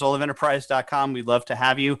Enterprise, soulofenterprise.com. We'd love to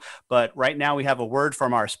have you. But right now, we have a word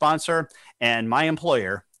from our sponsor and my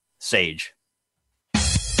employer, Sage.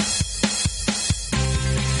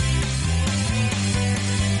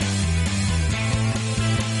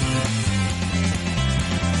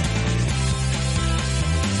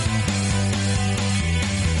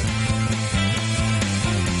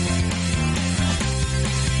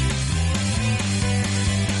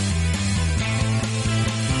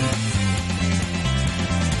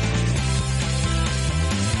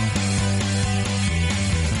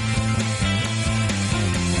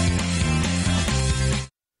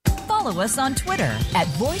 Follow us on Twitter at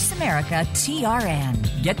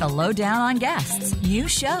VoiceAmericaTRN. Get the lowdown on guests, new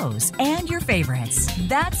shows, and your favorites.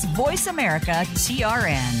 That's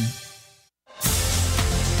VoiceAmericaTRN.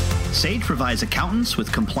 Sage provides accountants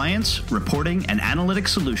with compliance, reporting, and analytic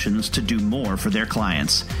solutions to do more for their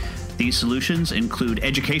clients. These solutions include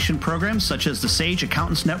education programs such as the Sage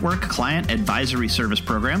Accountants Network Client Advisory Service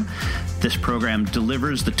Program. This program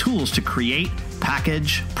delivers the tools to create,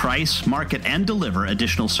 package, price, market, and deliver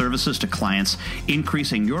additional services to clients,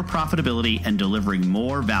 increasing your profitability and delivering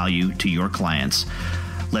more value to your clients.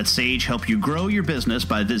 Let Sage help you grow your business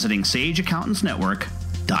by visiting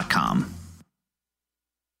sageaccountantsnetwork.com.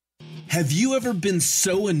 Have you ever been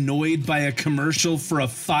so annoyed by a commercial for a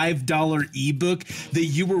 $5 ebook that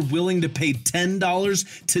you were willing to pay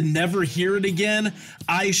 $10 to never hear it again?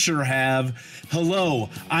 I sure have. Hello,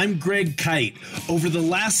 I'm Greg Kite. Over the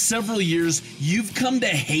last several years, you've come to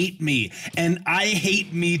hate me, and I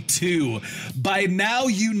hate me too. By now,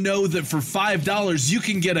 you know that for $5, you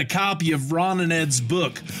can get a copy of Ron and Ed's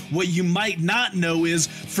book. What you might not know is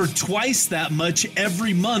for twice that much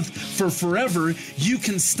every month for forever, you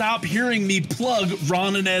can stop hearing me plug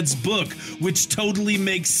Ron and Ed's book, which totally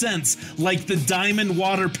makes sense, like the Diamond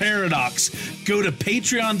Water Paradox. Go to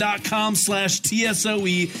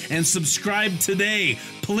patreon.com/TSOE and subscribe today.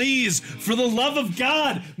 Please, for the love of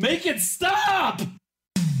God, make it stop!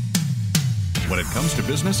 When it comes to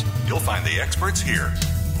business, you'll find the experts here.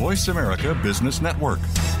 Voice America Business Network.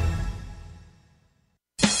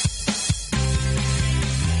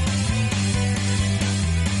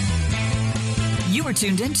 You are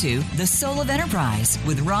tuned into The Soul of Enterprise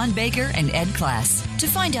with Ron Baker and Ed Class. To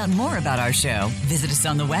find out more about our show, visit us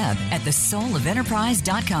on the web at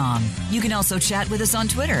thesoulofenterprise.com. You can also chat with us on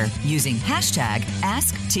Twitter using hashtag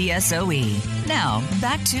AskTSOE. Now,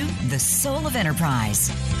 back to The Soul of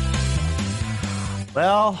Enterprise.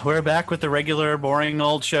 Well, we're back with the regular, boring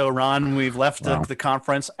old show, Ron. We've left the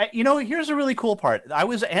conference. Here's a really cool part. I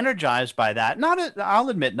was energized by that. I'll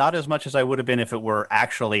admit, not as much as I would have been if it were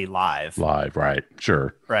actually live. Live, right?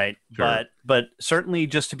 Sure. Right. Sure. But certainly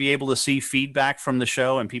just to be able to see feedback from the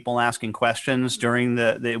show and people asking questions during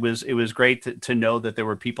it was great to know that there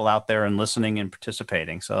were people out there and listening and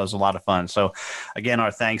participating. So it was a lot of fun. So again, our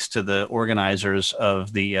thanks to the organizers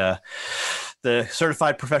of the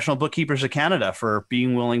Certified Professional Bookkeepers of Canada for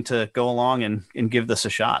being willing to go along and give this a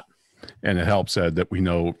shot. And it helps, Ed, that we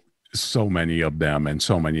know so many of them, and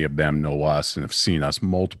so many of them know us and have seen us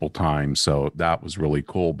multiple times. So that was really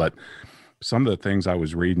cool. But some of the things I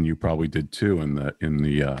was reading, you probably did too, in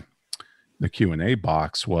the Q&A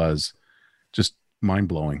box, was just mind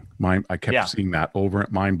blowing. I kept seeing that over.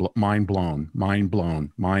 Mind blown.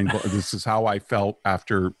 This is how I felt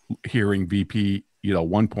after hearing VP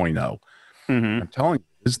 1.0. I'm telling you,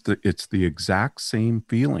 it's the exact same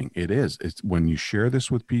feeling. It is. It's when you share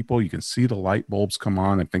this with people, you can see the light bulbs come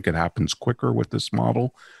on. I think it happens quicker with this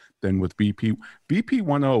model than with VP. VP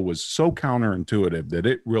 1.0 was so counterintuitive that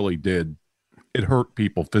it really did. It hurt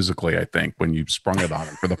people physically, I think, when you sprung it on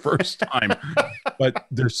them for the first time. But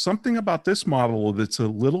there's something about this model that's a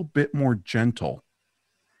little bit more gentle.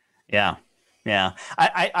 Yeah. Yeah.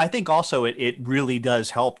 I think also it really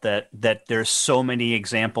does help that there's so many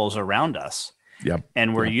examples around us. Yep.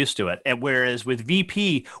 And we're used to it. And whereas with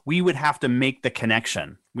VP, we would have to make the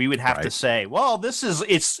connection. We would have to say, well,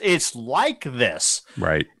 it's like this.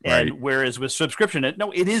 Right. And whereas with subscription, it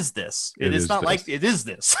is this. It is not like it is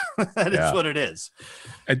this. That is what it is.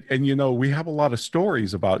 And we have a lot of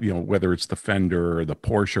stories about, whether it's the Fender or the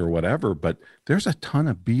Porsche or whatever, but there's a ton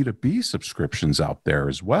of B2B subscriptions out there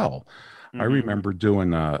as well. I remember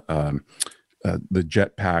doing the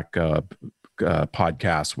Jetpack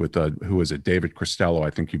podcast with who was it, David Cristello.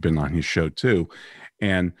 I think you've been on his show too,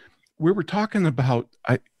 and we were talking about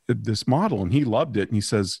this model, and he loved it. And he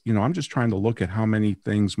says, I'm just trying to look at how many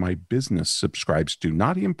things my business subscribes to,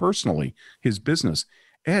 not him personally, his business.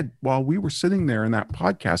 Ed, while we were sitting there in that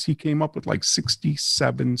podcast, he came up with like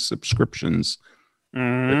 67 subscriptions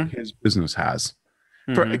that his business has.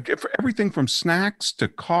 For everything from snacks to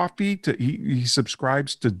coffee to he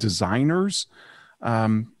subscribes to designers,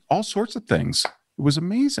 all sorts of things. It was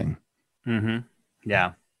amazing.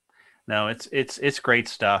 Yeah, no, it's great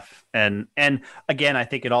stuff. And again, I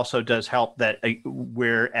think it also does help that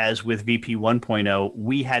whereas with VP 1.0,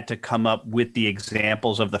 we had to come up with the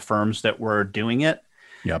examples of the firms that were doing it.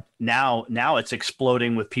 Yep. Now it's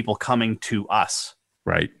exploding with people coming to us.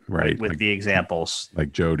 Right. With the examples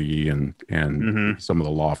like Jody and some of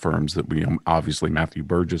the law firms that we obviously Matthew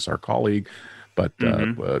Burgess, our colleague, but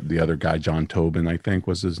the other guy, John Tobin, I think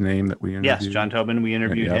was his name that we interviewed. Yes, John Tobin. We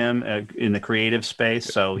interviewed him in the creative space.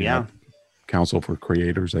 So Council for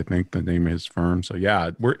Creators, I think the name of his firm. So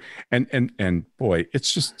we're and boy,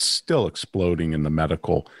 it's just still exploding in the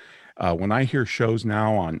medical. When I hear shows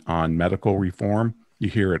now on medical reform, you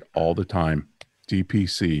hear it all the time.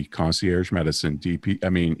 DPC, concierge medicine, I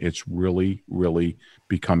mean, it's really, really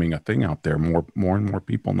becoming a thing out there. More and more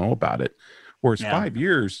people know about it. Whereas 5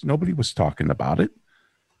 years, nobody was talking about it.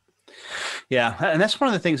 Yeah, and that's one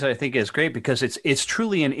of the things that I think is great because it's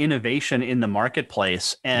truly an innovation in the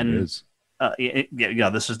marketplace. And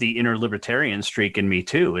this is the inner libertarian streak in me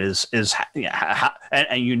too.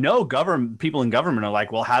 Government people in government are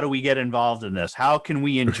like, well, how do we get involved in this? How can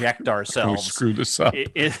we inject ourselves? We screw this up.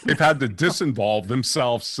 They've had to disinvolve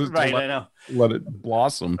themselves to let it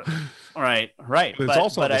blossom. Right. But it's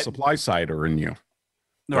also the supply sider in you.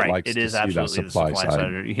 Right. It is absolutely the supply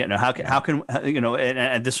side. How can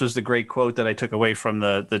and this was the great quote that I took away from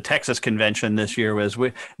the Texas convention this year was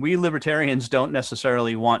we libertarians don't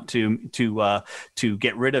necessarily want to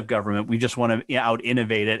get rid of government. We just want to out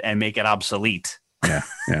innovate it and make it obsolete. Yeah.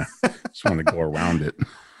 Just want to go around it.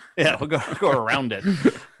 Yeah, we'll go around it.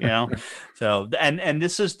 So and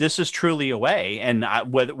this is truly a way. And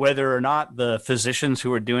whether or not the physicians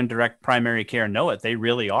who are doing direct primary care know it, they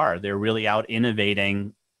really are. They're really out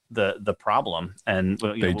innovating the problem, and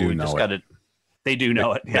they do know it. They do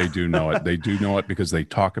know it. They do know it. They do know it because they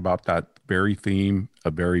talk about that very theme,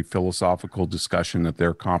 a very philosophical discussion at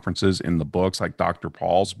their conferences in the books, like Dr.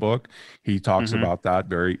 Paul's book. He talks about that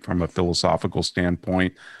very from a philosophical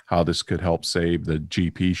standpoint, how this could help save the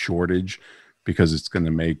GP shortage because it's going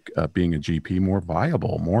to make being a GP more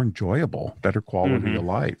viable, more enjoyable, better quality of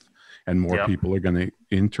life, and more people are going to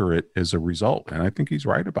enter it as a result. And I think he's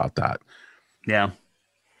right about that. Yeah.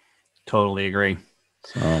 Totally agree.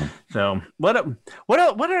 So what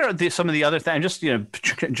are some of the other things? Just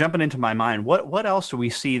jumping into my mind. What else do we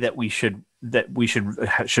see that we should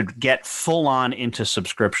get full on into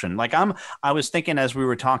subscription? Like I was thinking as we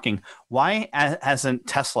were talking, why hasn't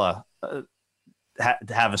Tesla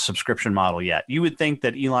have a subscription model yet? You would think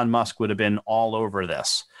that Elon Musk would have been all over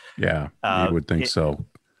this. Yeah, you would think so.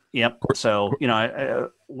 Yep. So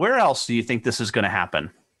where else do you think this is going to happen?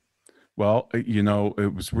 Well,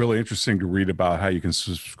 it was really interesting to read about how you can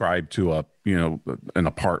subscribe to an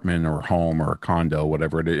apartment or a home or a condo,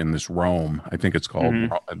 whatever it is, in this Rome. I think it's called,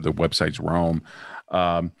 the website's Rome.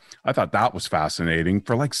 I thought that was fascinating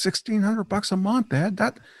for like $1,600 a month.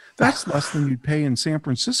 That's less than you'd pay in San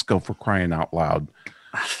Francisco, for crying out loud.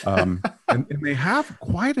 And they have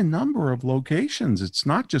quite a number of locations. It's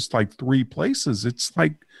not just like 3 places. It's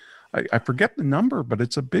like, I forget the number, but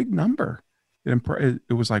it's a big number.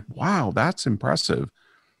 It was like, wow, that's impressive.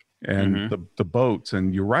 And the boats,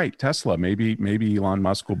 and you're right, Tesla, maybe Elon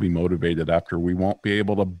Musk will be motivated after we won't be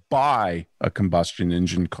able to buy a combustion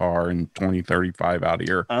engine car in 2035 out of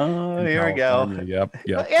here. Oh, here we go. Yep.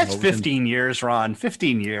 It's 15 years, Ron.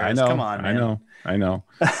 15 years. I know. Come on, man. I know.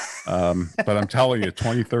 But I'm telling you,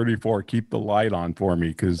 2034, keep the light on for me,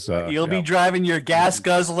 because you'll be driving your gas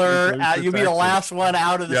guzzler. You'll be the last one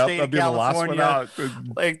out of the state of California,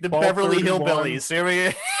 like the Beverly Hillbillies. Here we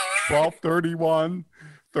go. 1231.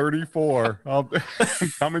 34. I'm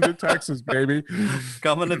coming to Texas, baby.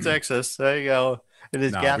 Coming to Texas. There you go. It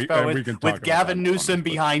is gas power with Gavin Newsom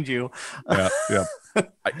behind you. Yeah.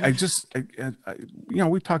 I just,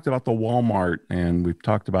 we've talked about the Walmart, and we've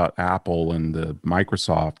talked about Apple and the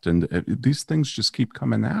Microsoft, and these things just keep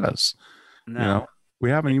coming at us. No.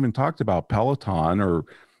 We haven't even talked about Peloton or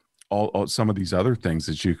all some of these other things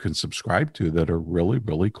that you can subscribe to that are really,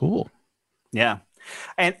 really cool. Yeah.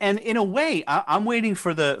 And in a way, I'm waiting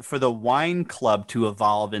for the wine club to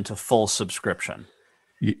evolve into full subscription.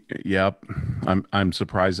 Yep. I'm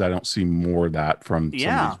surprised I don't see more of that from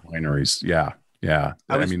some of these wineries. Yeah.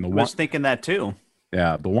 I was thinking that too.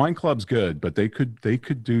 Yeah, the wine club's good, but they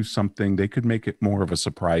could do something. They could make it more of a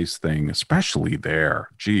surprise thing, especially there.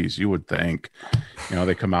 Geez, you would think,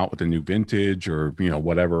 they come out with a new vintage or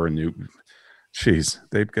whatever,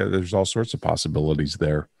 there's all sorts of possibilities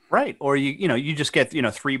there. Right. Or you just get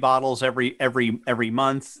 3 bottles every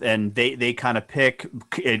month, and they kind of pick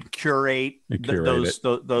and curate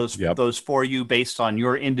those for you based on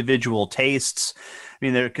your individual tastes. I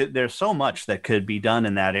mean, there's so much that could be done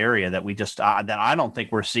in that area that we just that I don't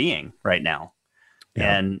think we're seeing right now,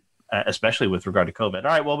 and especially with regard to COVID. All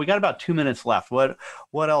right. Well, we got about 2 minutes left. What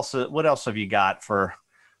else have you got for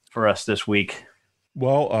us this week?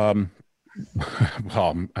 Well, I'm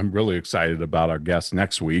really excited about our guest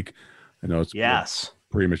next week. I know it's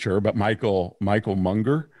premature, but Michael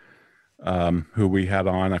Munger, who we had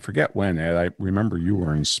on, I forget when, Ed. I remember you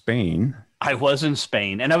were in Spain. I was in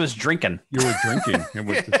Spain, and I was drinking. You were drinking. It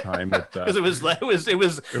was the time because it was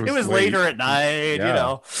later at night.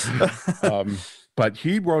 But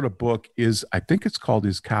he wrote a book. I think it's called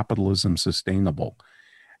 "Is Capitalism Sustainable?"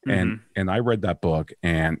 And I read that book,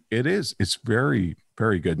 and it's very,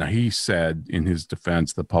 very good. Now, he said in his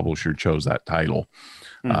defense, the publisher chose that title.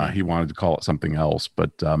 He wanted to call it something else,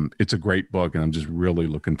 but it's a great book, and I'm just really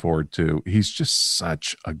looking forward to. He's just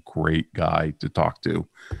such a great guy to talk to.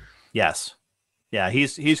 Yes. Yeah,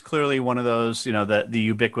 he's clearly one of those, the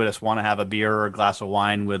ubiquitous want to have a beer or a glass of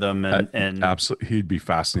wine with him, and absolutely, he'd be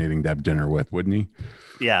fascinating to have dinner with, wouldn't he?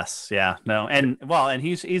 Yes, yeah, no, and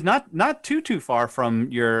he's not too far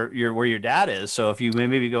from your where your dad is. So if you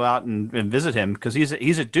maybe go out and visit him, because he's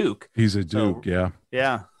a Duke. He's a Duke, yeah.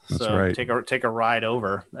 That's so right. Take a ride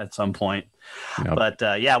over at some point. Yep. But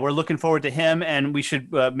we're looking forward to him, and we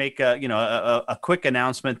should make a quick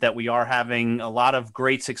announcement that we are having a lot of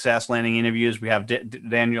great success landing interviews. We have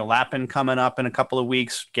Daniel Lappin coming up in a couple of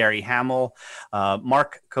weeks, Gary Hamill,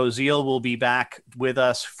 Mark Koziel will be back with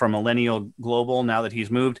us from Millennial Global now that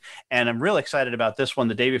he's moved, and I'm really excited about this one.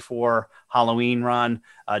 The day before Halloween, Ron,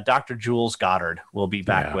 Dr. Jules Goddard will be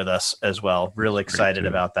back with us as well. Really excited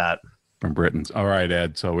about that. From Britain. All right,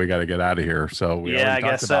 Ed. So we got to get out of here. So we already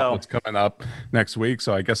talked about what's coming up next week.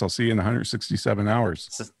 So I guess I'll see you in 167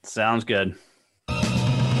 hours. Sounds good.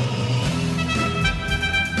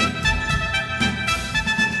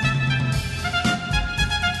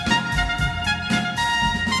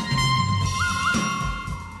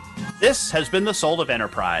 This has been The Soul of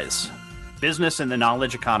Enterprise, Business in the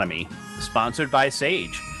Knowledge Economy, sponsored by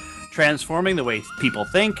Sage, transforming the way people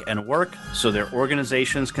think and work so their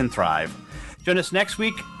organizations can thrive. Join us next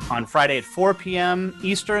week on Friday at 4 p.m.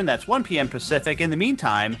 Eastern. That's 1 p.m. Pacific. In the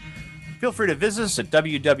meantime, feel free to visit us at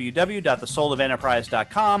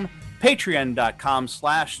www.thesoulofenterprise.com,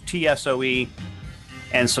 patreon.com/TSOE,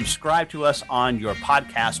 and subscribe to us on your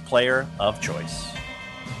podcast player of choice.